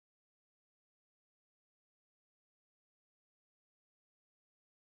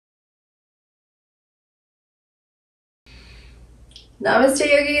Namaste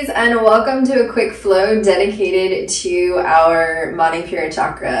yogis, and welcome to a quick flow dedicated to our Manipura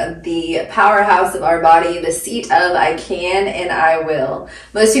chakra, the powerhouse of our body, the seat of I can and I will.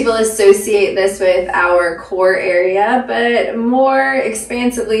 Most people associate this with our core area, but more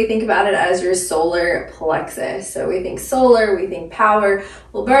expansively think about it as your solar plexus. So we think solar, we think power,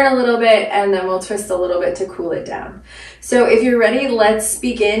 we'll burn a little bit and then we'll twist a little bit to cool it down. So if you're ready, let's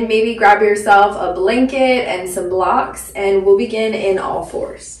begin. Maybe grab yourself a blanket and some blocks, and we'll begin in all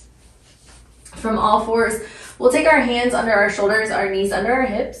fours. From all fours, we'll take our hands under our shoulders, our knees under our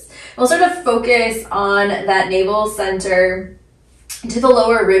hips. We'll sort of focus on that navel center to the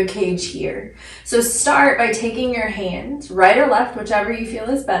lower rib cage here. So start by taking your hand, right or left, whichever you feel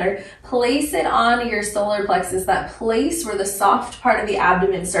is better, place it on your solar plexus, that place where the soft part of the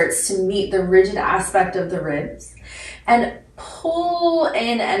abdomen starts to meet the rigid aspect of the ribs, and pull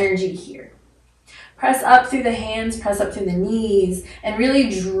in energy here. Press up through the hands, press up through the knees, and really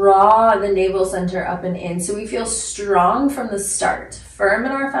draw the navel center up and in so we feel strong from the start, firm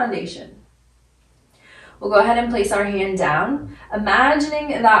in our foundation. We'll go ahead and place our hand down, imagining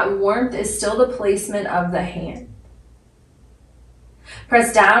that warmth is still the placement of the hand.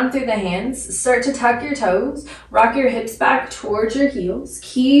 Press down through the hands, start to tuck your toes, rock your hips back towards your heels,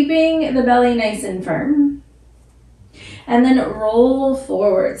 keeping the belly nice and firm. And then roll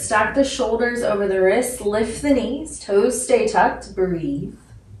forward, stack the shoulders over the wrists, lift the knees, toes stay tucked, breathe.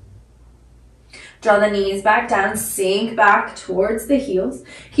 Draw the knees back down, sink back towards the heels.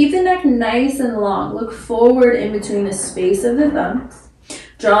 Keep the neck nice and long. Look forward in between the space of the thumbs.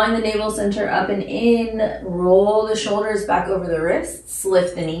 Drawing the navel center up and in. Roll the shoulders back over the wrists.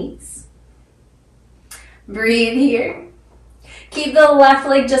 Lift the knees. Breathe here. Keep the left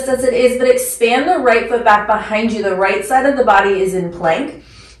leg just as it is, but expand the right foot back behind you. The right side of the body is in plank.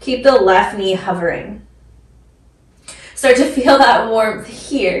 Keep the left knee hovering. Start to feel that warmth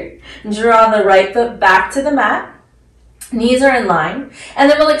here. Draw the right foot back to the mat. Knees are in line. And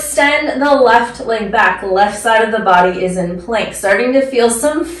then we'll extend the left leg back. Left side of the body is in plank. Starting to feel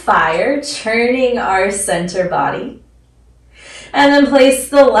some fire, churning our center body. And then place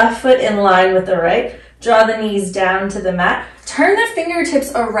the left foot in line with the right. Draw the knees down to the mat. Turn the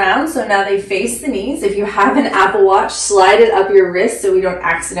fingertips around so now they face the knees. If you have an Apple Watch, slide it up your wrist so we don't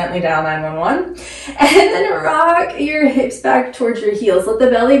accidentally dial 911. And then rock your hips back towards your heels. Let the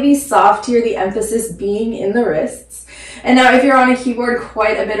belly be soft here, the emphasis being in the wrists. And now if you're on a keyboard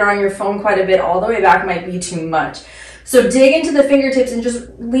quite a bit or on your phone quite a bit, all the way back might be too much. So dig into the fingertips and just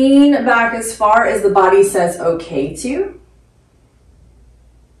lean back as far as the body says okay to.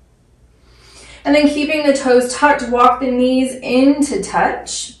 And then keeping the toes tucked, walk the knees into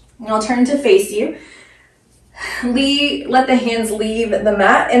touch. And I'll turn to face you. Let the hands leave the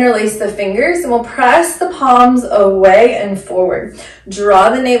mat, interlace the fingers, and we'll press the palms away and forward.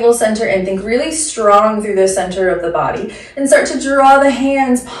 Draw the navel center in. Think really strong through the center of the body. And start to draw the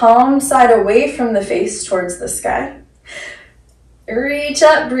hands palm side away from the face towards the sky. Reach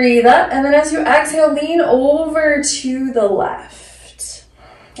up, breathe up, and then as you exhale, lean over to the left.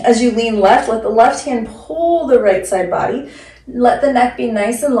 As you lean left, let the left hand pull the right side body. Let the neck be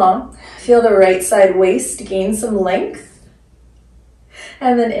nice and long. Feel the right side waist gain some length.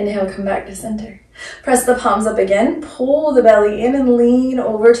 And then inhale, come back to center. Press the palms up again. Pull the belly in and lean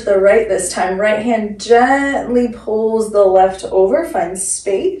over to the right this time. Right hand gently pulls the left over. Find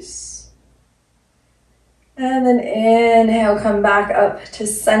space. And then inhale, come back up to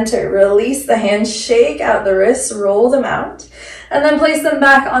center. Release the hands, shake out the wrists, roll them out. And then place them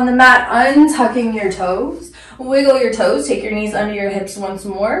back on the mat, untucking your toes. Wiggle your toes, take your knees under your hips once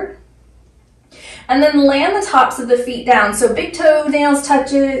more. And then land the tops of the feet down. So big toenails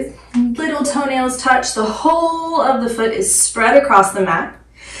touches, little toenails touch. The whole of the foot is spread across the mat.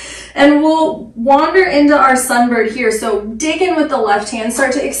 And we'll wander into our sunbird here. So dig in with the left hand.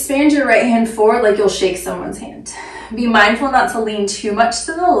 Start to expand your right hand forward like you'll shake someone's hand. Be mindful not to lean too much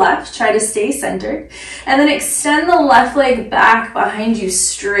to the left. Try to stay centered. And then extend the left leg back behind you,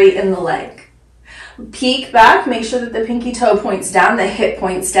 straighten the leg. Peek back, make sure that the pinky toe points down, the hip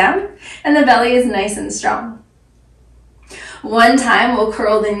points down, and the belly is nice and strong. One time, we'll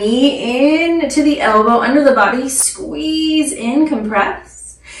curl the knee in to the elbow, under the body, squeeze in,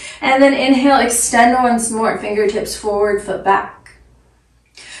 compress. And then inhale, extend once more, fingertips forward, foot back.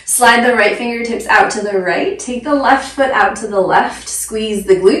 Slide the right fingertips out to the right. Take the left foot out to the left. Squeeze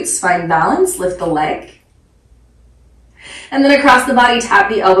the glutes, find balance, lift the leg. And then across the body, tap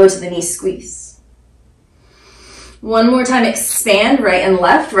the elbow to the knee, squeeze. One more time, expand, right and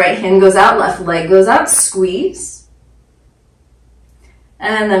left. Right hand goes out, left leg goes out, squeeze.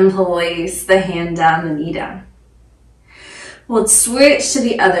 And then place the hand down, the knee down. We'll switch to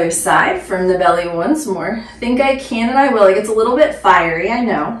the other side from the belly once more. Think I can and I will. It gets a little bit fiery, I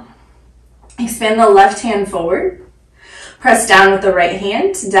know. Expand the left hand forward. Press down with the right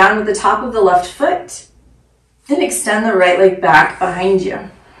hand, down with the top of the left foot. And extend the right leg back behind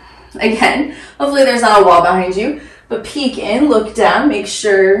you. Again, hopefully there's not a wall behind you, but peek in, look down, make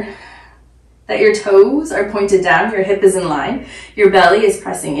sure that your toes are pointed down, your hip is in line, your belly is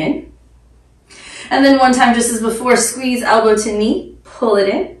pressing in. And then one time, just as before, squeeze elbow to knee, pull it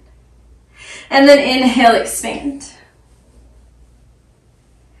in. And then inhale, expand.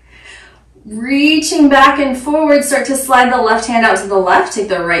 Reaching back and forward, start to slide the left hand out to the left, take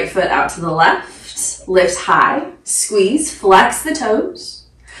the right foot out to the left, lift high, squeeze, flex the toes.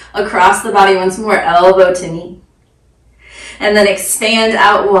 Across the body once more, elbow to knee. And then expand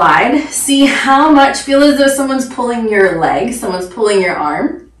out wide. See how much, feel as though someone's pulling your leg, someone's pulling your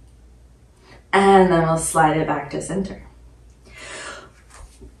arm. And then we'll slide it back to center.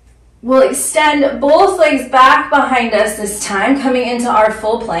 We'll extend both legs back behind us this time, coming into our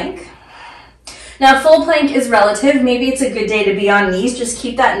full plank. Now, full plank is relative. Maybe it's a good day to be on knees. Just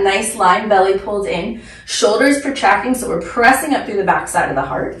keep that nice line, belly pulled in, shoulders protracting, so we're pressing up through the back side of the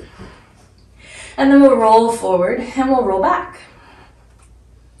heart. And then we'll roll forward and we'll roll back.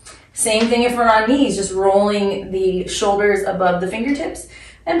 Same thing if we're on knees, just rolling the shoulders above the fingertips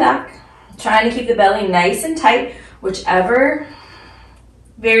and back. Trying to keep the belly nice and tight, whichever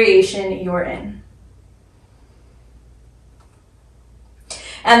variation you're in.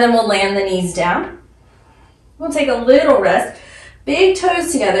 And then we'll land the knees down. We'll take a little rest. Big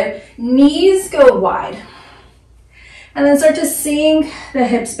toes together, knees go wide. And then start to sink the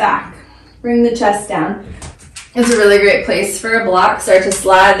hips back. Bring the chest down. It's a really great place for a block. Start to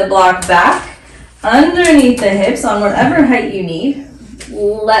slide the block back underneath the hips on whatever height you need.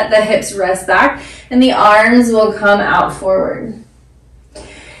 Let the hips rest back and the arms will come out forward.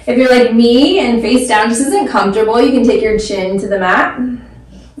 If you're like me and face down just isn't comfortable, you can take your chin to the mat.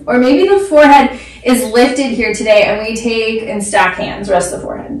 Or maybe the forehead is lifted here today and we take and stack hands, rest the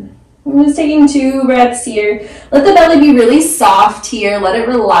forehead. I'm just taking 2 breaths here. Let the belly be really soft here. Let it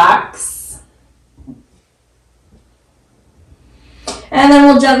relax. And then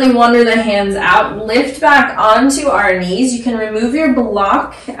we'll gently wander the hands out, lift back onto our knees. You can remove your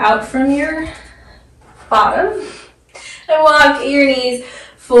block out from your bottom and walk your knees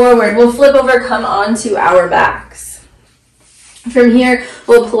forward. We'll flip over, come onto our backs. From here,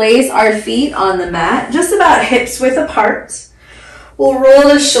 we'll place our feet on the mat, just about hips width apart. We'll roll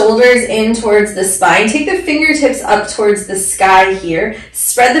the shoulders in towards the spine. Take the fingertips up towards the sky here.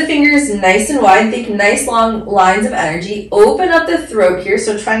 Spread the fingers nice and wide. Think nice long lines of energy. Open up the throat here,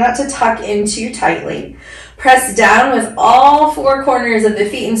 so try not to tuck in too tightly. Press down with all 4 corners of the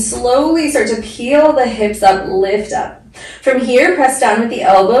feet and slowly start to peel the hips up, lift up. From here, press down with the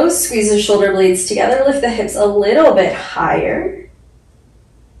elbows. Squeeze the shoulder blades together. Lift the hips a little bit higher.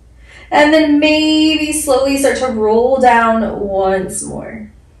 And then maybe slowly start to roll down once more.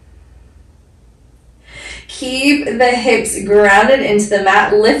 Keep the hips grounded into the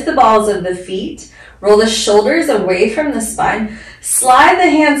mat. Lift the balls of the feet. Roll the shoulders away from the spine. Slide the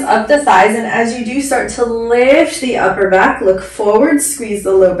hands up the thighs. And as you do, start to lift the upper back. Look forward, squeeze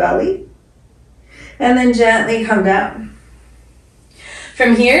the low belly. And then gently come down.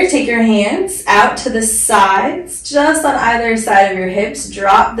 From here, take your hands out to the sides, just on either side of your hips.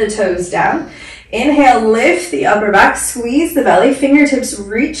 Drop the toes down. Inhale, lift the upper back, squeeze the belly. Fingertips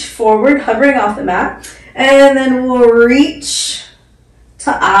reach forward, hovering off the mat. And then we'll reach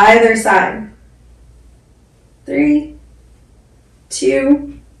to either side. 3,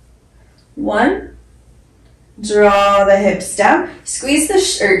 2, 1. Draw the hips down. Squeeze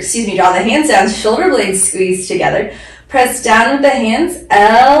draw the hands down. Shoulder blades squeeze together. Press down with the hands,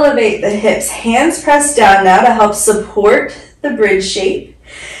 elevate the hips. Hands press down now to help support the bridge shape.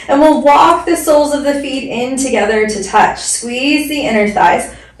 And we'll walk the soles of the feet in together to touch. Squeeze the inner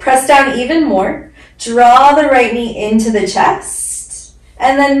thighs, press down even more. Draw the right knee into the chest.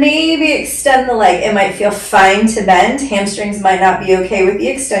 And then maybe extend the leg. It might feel fine to bend. Hamstrings might not be okay with the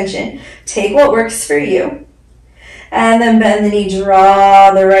extension. Take what works for you. And then bend the knee,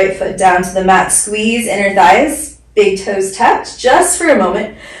 draw the right foot down to the mat. Squeeze inner thighs. Big toes touch just for a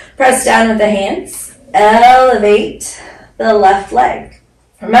moment. Press down with the hands. Elevate the left leg.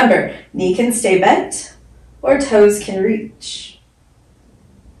 Remember, knee can stay bent or toes can reach.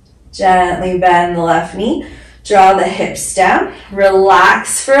 Gently bend the left knee. Draw the hips down.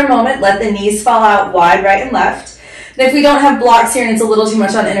 Relax for a moment. Let the knees fall out wide, right and left. And if we don't have blocks here and it's a little too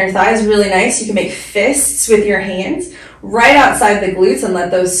much on inner thighs, really nice. You can make fists with your hands right outside the glutes and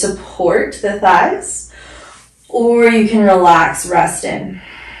let those support the thighs. or you can relax, rest in.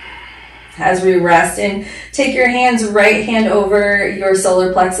 As we rest in, take your hands, right hand over your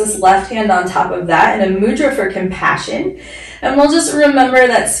solar plexus, left hand on top of that in a mudra for compassion. And we'll just remember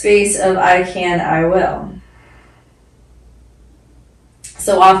that space of I can, I will.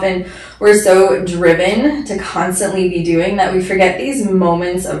 So often we're so driven to constantly be doing that we forget these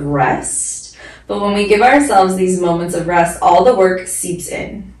moments of rest. But when we give ourselves these moments of rest, all the work seeps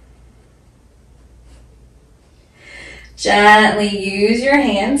in. Gently use your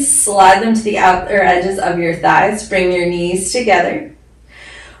hands, slide them to the outer edges of your thighs, bring your knees together.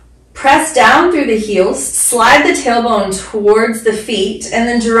 Press down through the heels, slide the tailbone towards the feet, and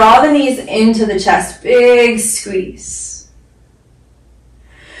then draw the knees into the chest. Big squeeze.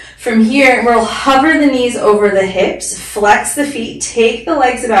 From here, we'll hover the knees over the hips, flex the feet, take the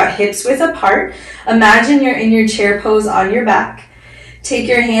legs about hips width apart. Imagine you're in your chair pose on your back. Take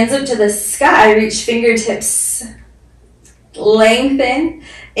your hands up to the sky, reach fingertips. Lengthen,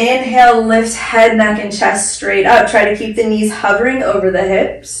 inhale, lift head, neck, and chest straight up. Try to keep the knees hovering over the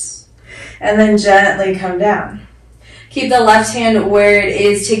hips, and then gently come down. Keep the left hand where it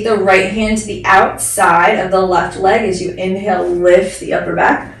is. Take the right hand to the outside of the left leg as you inhale, lift the upper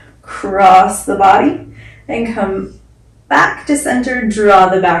back, cross the body, and come back to center, draw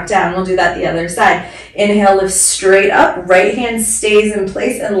the back down. We'll do that the other side. Inhale, lift straight up, right hand stays in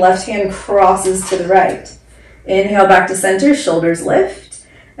place, and left hand crosses to the right. Inhale back to center, shoulders lift,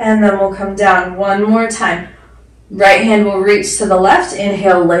 and then we'll come down one more time. Right hand will reach to the left.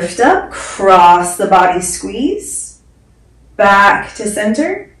 Inhale, lift up, cross the body, squeeze. Back to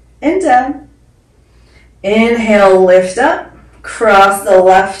center and down. Inhale, lift up, cross the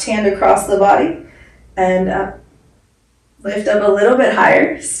left hand across the body and up. Lift up a little bit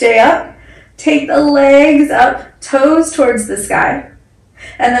higher, stay up. Take the legs up, toes towards the sky,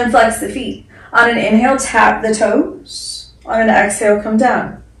 and then flex the feet. On an inhale, tap the toes. On an exhale, come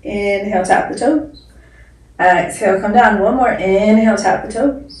down. Inhale, tap the toes. Exhale, come down. One more. Inhale, tap the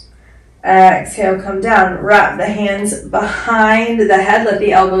toes. Exhale, come down. Wrap the hands behind the head. Let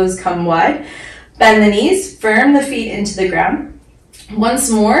the elbows come wide. Bend the knees. Firm the feet into the ground. Once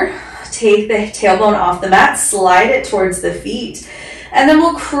more, take the tailbone off the mat. Slide it towards the feet. And then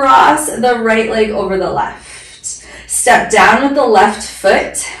we'll cross the right leg over the left. Step down with the left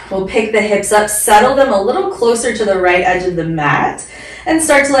foot. We'll pick the hips up, settle them a little closer to the right edge of the mat, and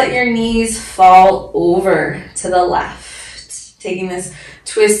start to let your knees fall over to the left. Taking this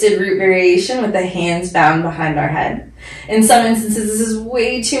twisted root variation with the hands bound behind our head. In some instances, this is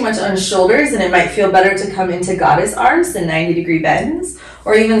way too much on shoulders, and it might feel better to come into goddess arms, the 90-degree bends,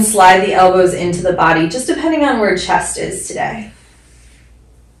 or even slide the elbows into the body, just depending on where chest is today.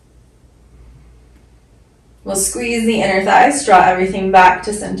 We'll squeeze the inner thighs, draw everything back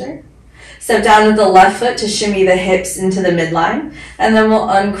to center. Step down with the left foot to shimmy the hips into the midline, and then we'll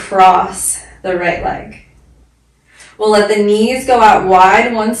uncross the right leg. We'll let the knees go out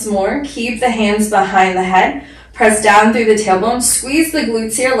wide once more. Keep the hands behind the head. Press down through the tailbone. Squeeze the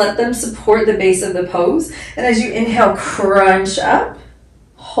glutes here. Let them support the base of the pose. And as you inhale, crunch up.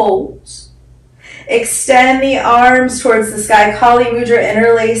 Hold. Extend the arms towards the sky. Kali Mudra,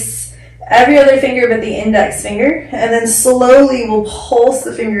 interlace every other finger but the index finger, and then slowly we'll pulse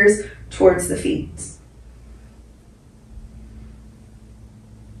the fingers towards the feet.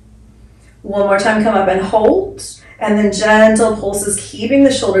 One more time, come up and hold, and then gentle pulses, keeping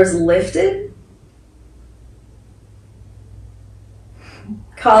the shoulders lifted.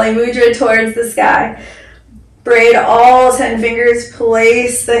 Kali Mudra towards the sky. Braid all 10 fingers,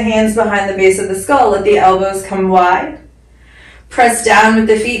 place the hands behind the base of the skull, let the elbows come wide. Press down with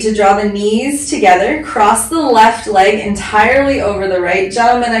the feet to draw the knees together. Cross the left leg entirely over the right.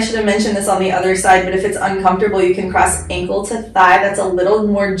 Gentlemen, I should have mentioned this on the other side, but if it's uncomfortable, you can cross ankle to thigh. That's a little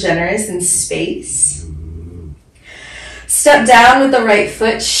more generous in space. Step down with the right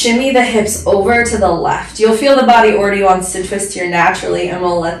foot. Shimmy the hips over to the left. You'll feel the body already wants to twist here naturally, and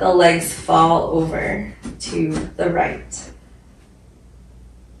we'll let the legs fall over to the right.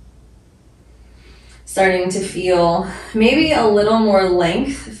 Starting to feel maybe a little more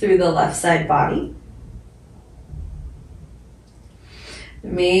length through the left side body.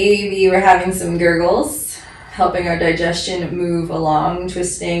 Maybe we're having some gurgles, helping our digestion move along,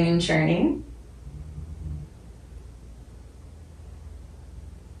 twisting and churning.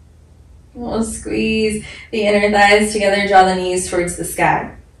 We'll squeeze the inner thighs together, draw the knees towards the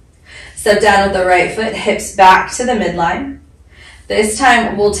sky. Step down with the right foot, hips back to the midline. This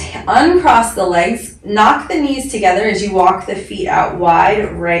time we'll uncross the legs, knock the knees together as you walk the feet out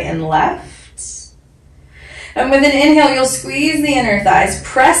wide, right and left. And with an inhale, you'll squeeze the inner thighs,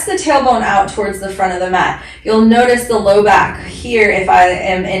 press the tailbone out towards the front of the mat. You'll notice the low back here. If I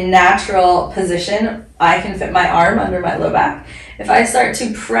am in natural position, I can fit my arm under my low back. If I start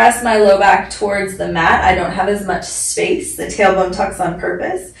to press my low back towards the mat, I don't have as much space. The tailbone tucks on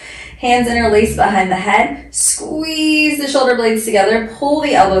purpose. Hands interlace behind the head. Squeeze the shoulder blades together. Pull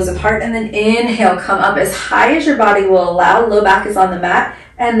the elbows apart. And then inhale, come up as high as your body will allow. Low back is on the mat.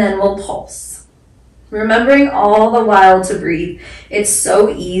 And then we'll pulse. Remembering all the while to breathe. It's so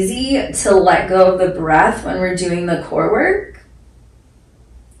easy to let go of the breath when we're doing the core work.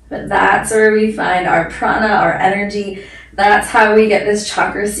 But that's where we find our prana, our energy. That's how we get this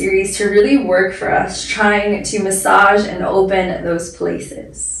chakra series to really work for us, trying to massage and open those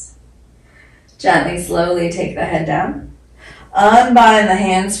places. Gently, slowly take the head down. Unbind the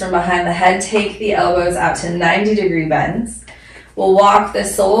hands from behind the head. Take the elbows out to 90-degree bends. We'll walk the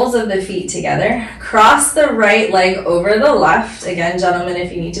soles of the feet together. Cross the right leg over the left. Again, gentlemen,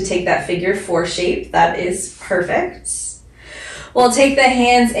 if you need to take that figure 4 shape, that is perfect. We'll take the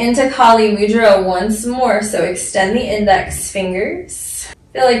hands into Kali Mudra once more. So extend the index fingers.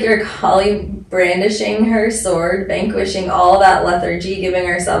 Feel like you're Kali brandishing her sword, vanquishing all that lethargy, giving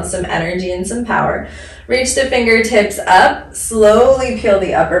ourselves some energy and some power. Reach the fingertips up. Slowly peel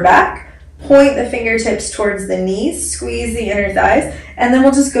the upper back. Point the fingertips towards the knees. Squeeze the inner thighs. And then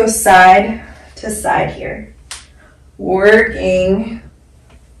we'll just go side to side here. Working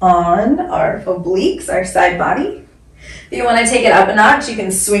on our obliques, our side body. If you want to take it up a notch, you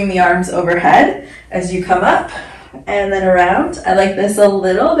can swing the arms overhead as you come up and then around. I like this a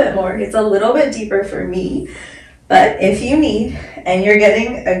little bit more. It's a little bit deeper for me, but if you need and you're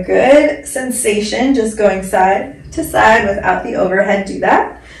getting a good sensation just going side to side without the overhead, do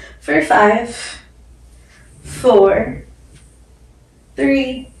that for 5, 4,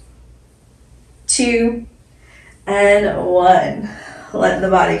 3, 2, and 1. Let the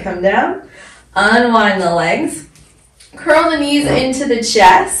body come down. Unwind the legs. Curl the knees into the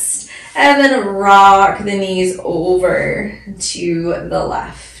chest and then rock the knees over to the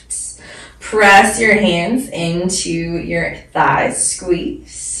left. Press your hands into your thighs,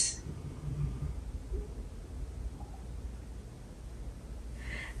 squeeze.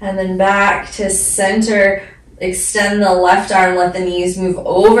 And then back to center. Extend the left arm, let the knees move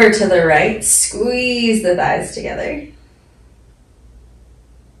over to the right. Squeeze the thighs together.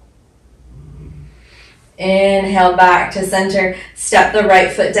 Inhale back to center. Step the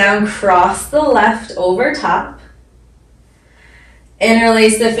right foot down, cross the left over top.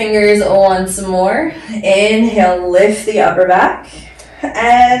 Interlace the fingers once more. Inhale, lift the upper back.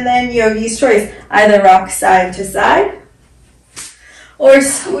 And then yogi's choice. Either rock side to side or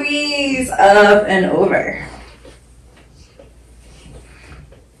squeeze up and over.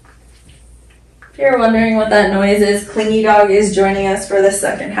 If you're wondering what that noise is, Clingy Dog is joining us for the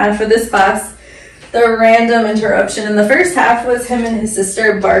second half of this class. The random interruption in the first half was him and his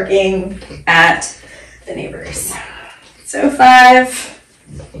sister barking at the neighbors. So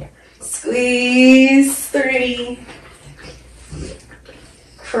 5, squeeze 3,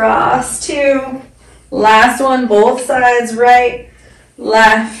 cross 2, last one, both sides, right,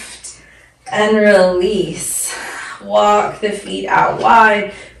 left, and release. Walk the feet out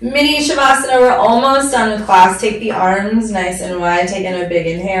wide. Mini Shavasana, we're almost done with class. Take the arms nice and wide, taking a big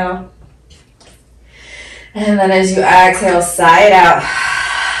inhale. And then as you exhale, side out,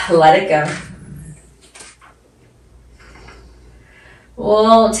 let it go.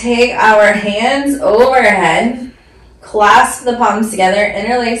 We'll take our hands overhead, clasp the palms together,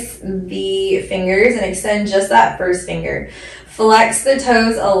 interlace the fingers, and extend just that first finger. Flex the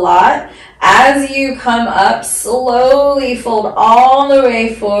toes a lot. As you come up, slowly fold all the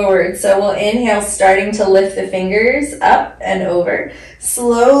way forward. So we'll inhale, starting to lift the fingers up and over.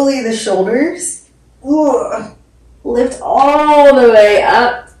 Slowly the shoulders. Ooh. Lift all the way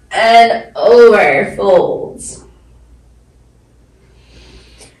up and over, folds.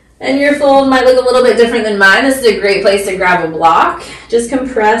 And your fold might look a little bit different than mine. This is a great place to grab a block. Just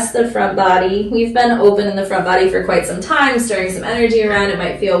compress the front body. We've been open in the front body for quite some time, stirring some energy around. It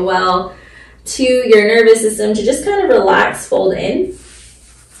might feel well to your nervous system to just kind of relax, fold in,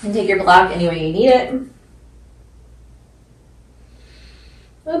 and take your block any way you need it.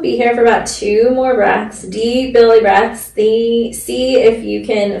 We'll be here for about 2 more breaths, deep belly breaths. See if you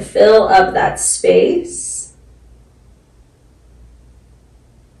can fill up that space.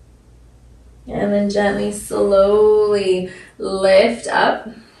 And then gently, slowly lift up.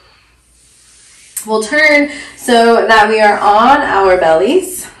 We'll turn so that we are on our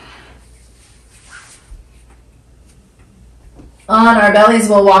bellies. On our bellies,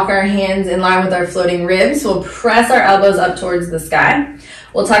 we'll walk our hands in line with our floating ribs. We'll press our elbows up towards the sky.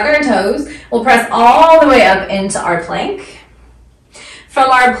 We'll tuck our toes. We'll press all the way up into our plank. From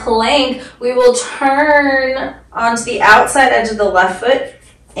our plank, we will turn onto the outside edge of the left foot,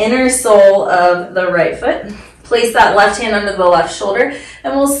 inner sole of the right foot. Place that left hand under the left shoulder,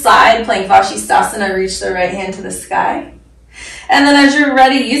 and we'll side plank Vashisthasana, reach the right hand to the sky. And then as you're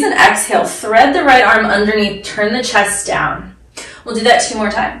ready, use an exhale. Thread the right arm underneath, turn the chest down. We'll do that 2 more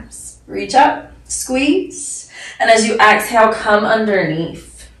times. Reach up, squeeze, and as you exhale, come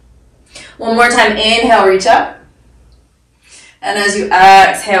underneath. 1 more time, inhale, reach up. And as you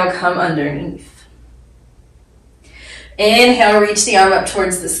exhale, come underneath. Inhale, reach the arm up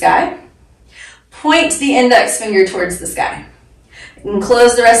towards the sky. Point the index finger towards the sky. And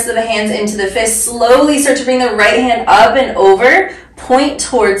close the rest of the hands into the fist. Slowly start to bring the right hand up and over. Point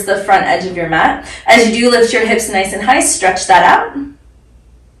towards the front edge of your mat. As you do, lift your hips nice and high. Stretch that out.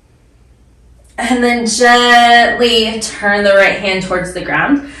 And then gently turn the right hand towards the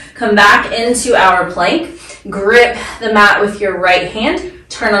ground. Come back into our plank. Grip the mat with your right hand.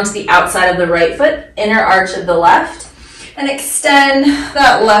 Turn onto the outside of the right foot, inner arch of the left, and extend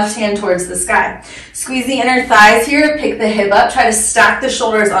that left hand towards the sky. Squeeze the inner thighs here, pick the hip up, try to stack the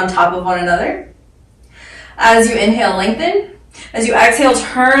shoulders on top of one another. As you inhale, lengthen. As you exhale,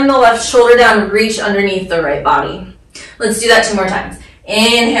 turn the left shoulder down, reach underneath the right body. Let's do that 2 more times.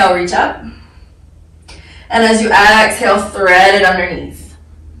 Inhale, reach up. And as you exhale, thread it underneath.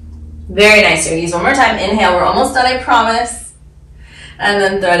 Very nice. Here, use 1 more time. Inhale, we're almost done, I promise. And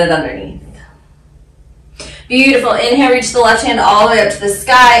then thread it underneath. Beautiful. Inhale, reach the left hand all the way up to the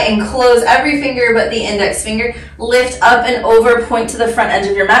sky and close every finger but the index finger. Lift up and over, point to the front edge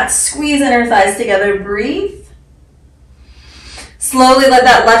of your mat. Squeeze inner thighs together. Breathe. Slowly let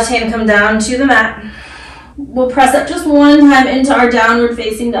that left hand come down to the mat. We'll press up just 1 time into our downward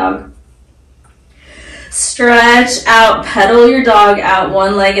facing dog. Stretch out, pedal your dog out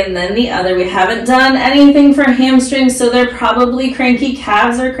 1 leg and then the other. We haven't done anything for hamstrings, so they're probably cranky.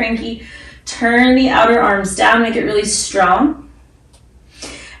 Calves are cranky. Turn the outer arms down, make it really strong.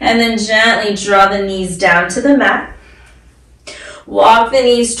 And then gently draw the knees down to the mat. Walk the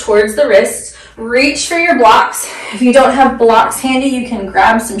knees towards the wrists. Reach for your blocks. If you don't have blocks handy, you can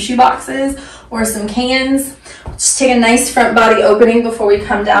grab some shoe boxes or some cans. Just take a nice front body opening before we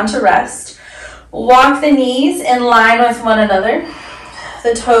come down to rest. Walk the knees in line with one another.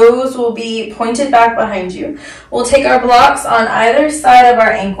 The toes will be pointed back behind you. We'll take our blocks on either side of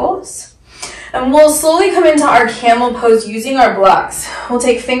our ankles. And we'll slowly come into our camel pose using our blocks. We'll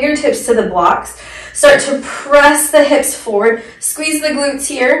take fingertips to the blocks. Start to press the hips forward. Squeeze the glutes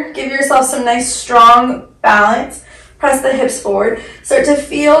here. Give yourself some nice strong balance. Press the hips forward. Start to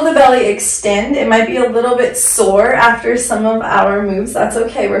feel the belly extend. It might be a little bit sore after some of our moves. That's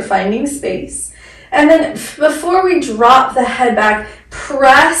okay. We're finding space. And then before we drop the head back,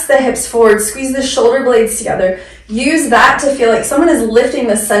 press the hips forward, squeeze the shoulder blades together. Use that to feel like someone is lifting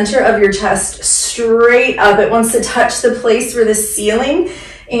the center of your chest straight up. It wants to touch the place where the ceiling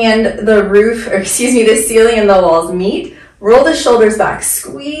and the roof, or excuse me, the ceiling and the walls meet. Roll the shoulders back,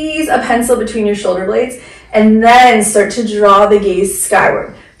 squeeze a pencil between your shoulder blades, and then start to draw the gaze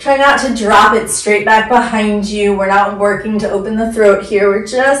skyward. Try not to drop it straight back behind you. We're not working to open the throat here. We're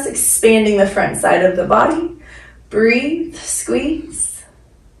just expanding the front side of the body. Breathe, squeeze.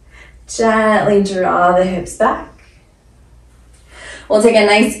 Gently draw the hips back. We'll take a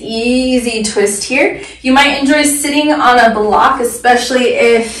nice easy twist here. You might enjoy sitting on a block, especially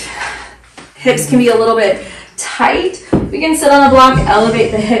if hips can be a little bit tight. We can sit on a block,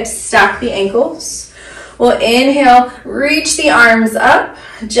 elevate the hips, stack the ankles. We'll inhale, reach the arms up,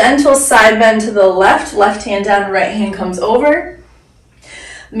 gentle side bend to the left, left hand down, right hand comes over.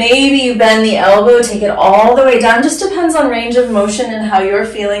 Maybe you bend the elbow, take it all the way down. Just depends on range of motion and how you're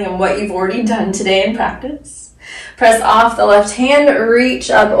feeling and what you've already done today in practice. Press off the left hand, reach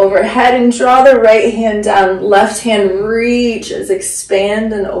up overhead and draw the right hand down. Left hand reaches,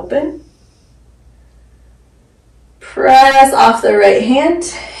 expand and open. Press off the right hand,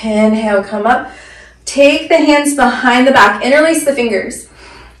 inhale, come up. Take the hands behind the back, interlace the fingers.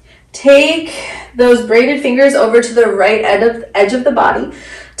 Take those braided fingers over to the right edge of the body.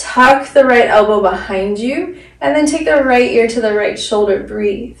 Tuck the right elbow behind you, and then take the right ear to the right shoulder.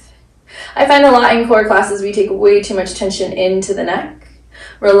 Breathe. I find a lot in core classes we take way too much tension into the neck.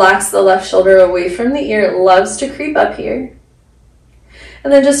 Relax the left shoulder away from the ear. It loves to creep up here.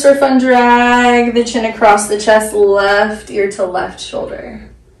 And then just for fun, drag the chin across the chest, left ear to left shoulder.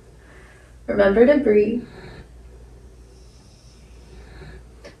 Remember to breathe.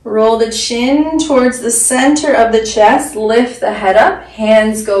 Roll the chin towards the center of the chest. Lift the head up.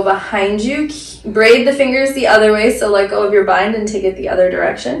 Hands go behind you. Braid the fingers the other way, so let go of your bind and take it the other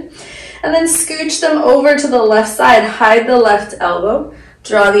direction. And then scooch them over to the left side. Hide the left elbow.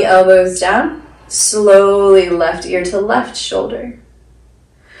 Draw the elbows down. Slowly left ear to left shoulder.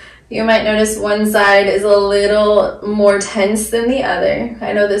 You might notice one side is a little more tense than the other.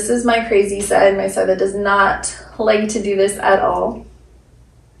 I know this is my crazy side, my side that does not like to do this at all.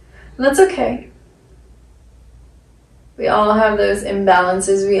 And that's okay. We all have those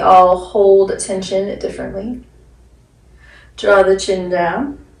imbalances. We all hold tension differently. Draw the chin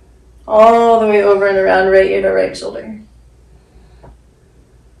down, all the way over and around right ear to right shoulder.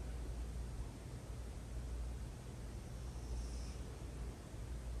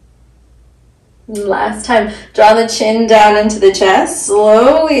 Last time, draw the chin down into the chest,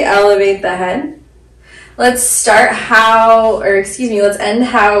 slowly elevate the head. Let's end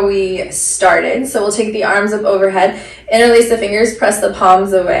how we started. So we'll take the arms up overhead, interlace the fingers, press the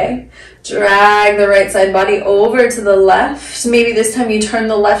palms away. Drag the right side body over to the left. Maybe this time you turn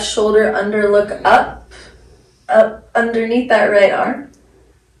the left shoulder under, look up underneath that right arm.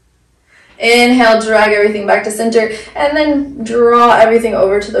 Inhale, drag everything back to center, and then draw everything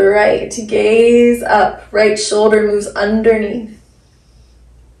over to the right. Gaze up, right shoulder moves underneath.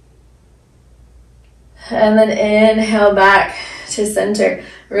 And then inhale back to center.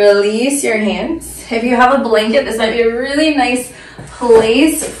 Release your hands. If you have a blanket, this might be a really nice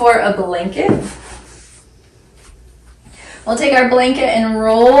place for a blanket. We'll take our blanket and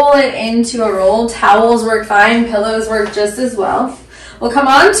roll it into a roll. Towels work fine, pillows work just as well. We'll come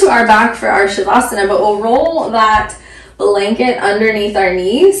onto our back for our Shavasana, but we'll roll that blanket underneath our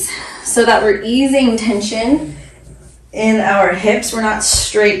knees so that we're easing tension in our hips. We're not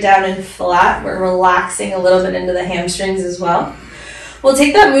straight down and flat. We're relaxing a little bit into the hamstrings as well. We'll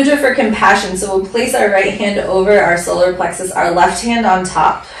take that mudra for compassion. So we'll place our right hand over our solar plexus, our left hand on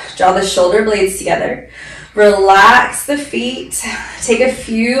top. Draw the shoulder blades together. Relax the feet. Take a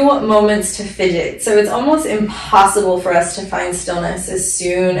few moments to fidget. So it's almost impossible for us to find stillness as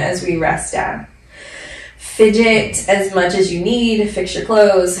soon as we rest down. Fidget as much as you need. Fix your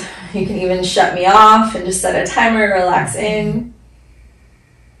clothes. You can even shut me off and just set a timer. Relax in.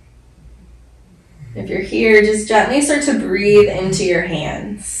 If you're here, just gently start to breathe into your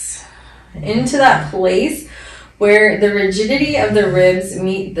hands. Into that place where the rigidity of the ribs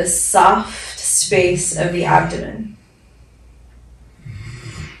meet the soft space of the abdomen.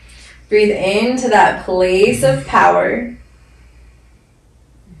 Breathe into that place of power.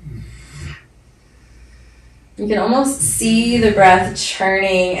 You can almost see the breath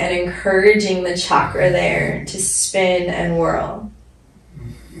churning and encouraging the chakra there to spin and whirl.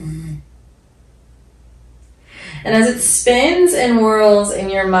 And as it spins and whirls in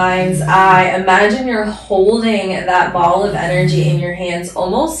your mind's eye, imagine you're holding that ball of energy in your hands,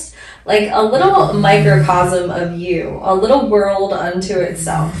 almost like a little microcosm of you, a little world unto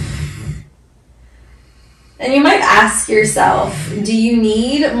itself. And you might ask yourself, do you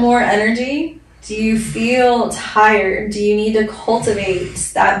need more energy? Do you feel tired? Do you need to cultivate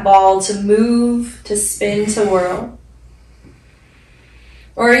that ball to move, to spin, to whirl?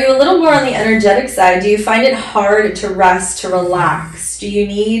 Or are you a little more on the energetic side? Do you find it hard to rest, to relax? Do you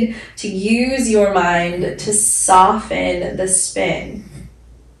need to use your mind to soften the spin,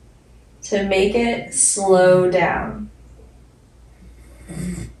 to make it slow down?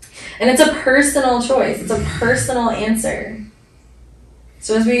 And it's a personal choice. It's a personal answer.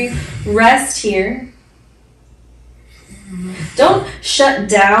 So as we rest here, don't shut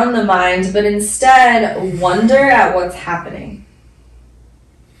down the mind, but instead wonder at what's happening.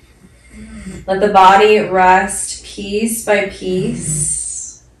 Let the body rest piece by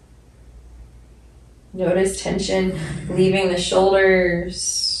piece. Notice tension leaving the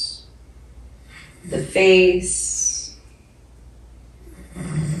shoulders, the face.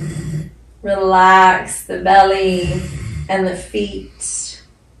 Relax the belly and the feet.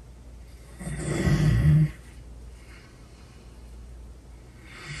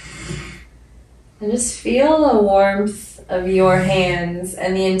 And just feel the warmth of your hands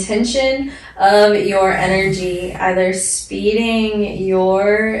and the intention of your energy, either speeding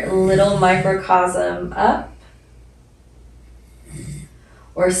your little microcosm up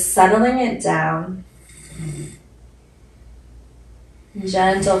or settling it down.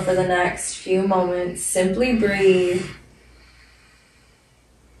 Gentle for the next few moments. Simply breathe.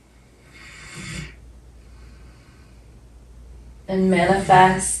 And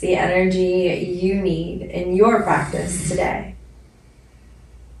manifest the energy you need in your practice today.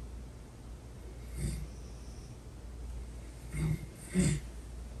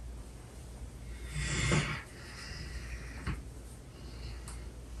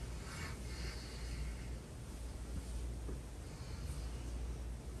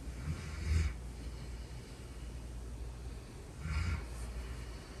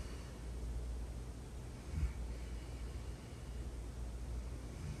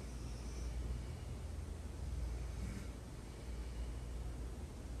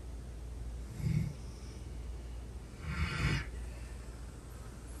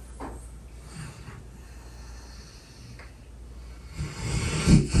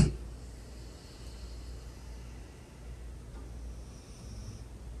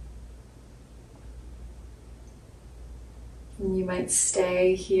 And you might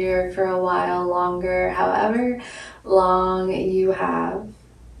stay here for a while longer, however long you have.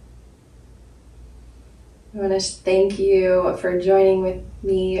 I want to thank you for joining with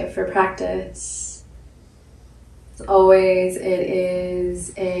me for practice. As always, it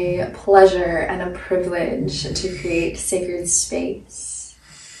is a pleasure and a privilege to create sacred space.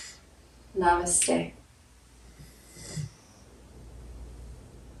 Namaste.